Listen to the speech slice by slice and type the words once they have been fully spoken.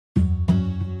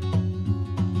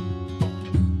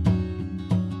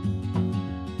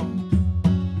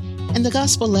In the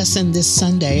gospel lesson this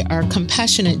Sunday, our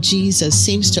compassionate Jesus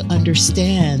seems to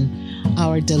understand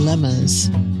our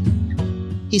dilemmas.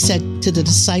 He said to the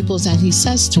disciples, and he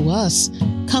says to us,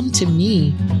 "Come to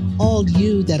me, all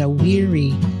you that are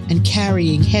weary and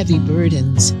carrying heavy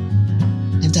burdens,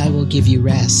 and I will give you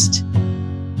rest."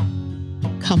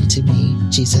 Come to me,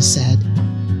 Jesus said.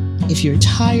 If you're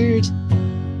tired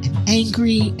and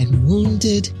angry and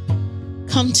wounded,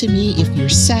 come to me if you're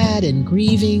sad and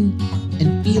grieving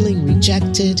and feeling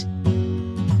rejected.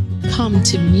 Come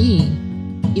to me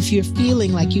if you're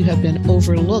feeling like you have been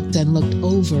overlooked and looked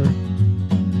over.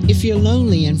 If you're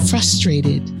lonely and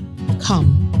frustrated,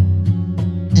 come,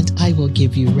 and I will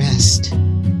give you rest.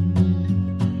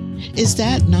 Is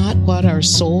that not what our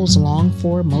souls long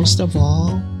for most of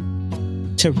all?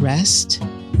 To rest?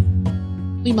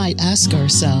 We might ask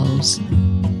ourselves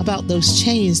about those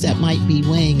chains that might be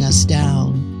weighing us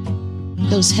down,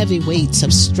 those heavy weights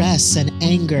of stress and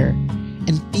anger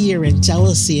and fear and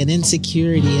jealousy and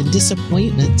insecurity and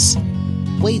disappointments,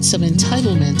 weights of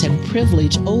entitlement and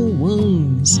privilege, old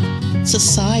wounds,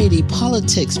 society,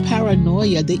 politics,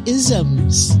 paranoia, the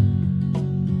isms.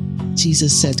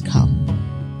 Jesus said, come.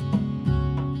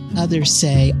 Others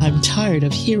say, I'm tired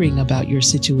of hearing about your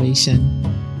situation.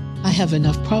 I have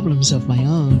enough problems of my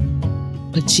own.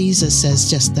 But Jesus says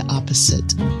just the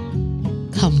opposite.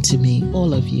 Come to me,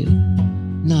 all of you.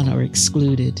 None are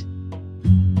excluded.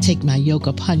 Take my yoke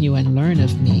upon you and learn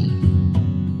of me,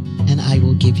 and I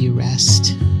will give you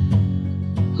rest.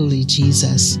 Holy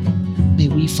Jesus, may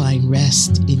we find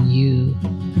rest in you,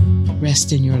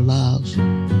 rest in your love,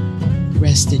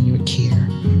 rest in your care.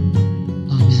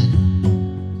 Amen.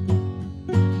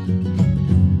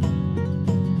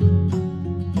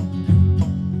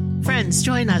 Friends,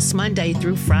 join us Monday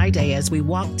through Friday as we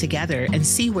walk together and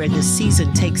see where this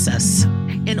season takes us.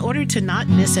 In order to not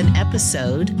miss an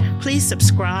episode, please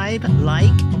subscribe,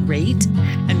 like, rate,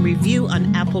 and review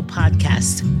on Apple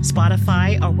Podcasts,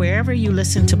 Spotify, or wherever you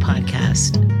listen to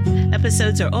podcasts.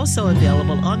 Episodes are also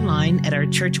available online at our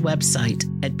church website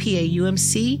at paumcnyc.org.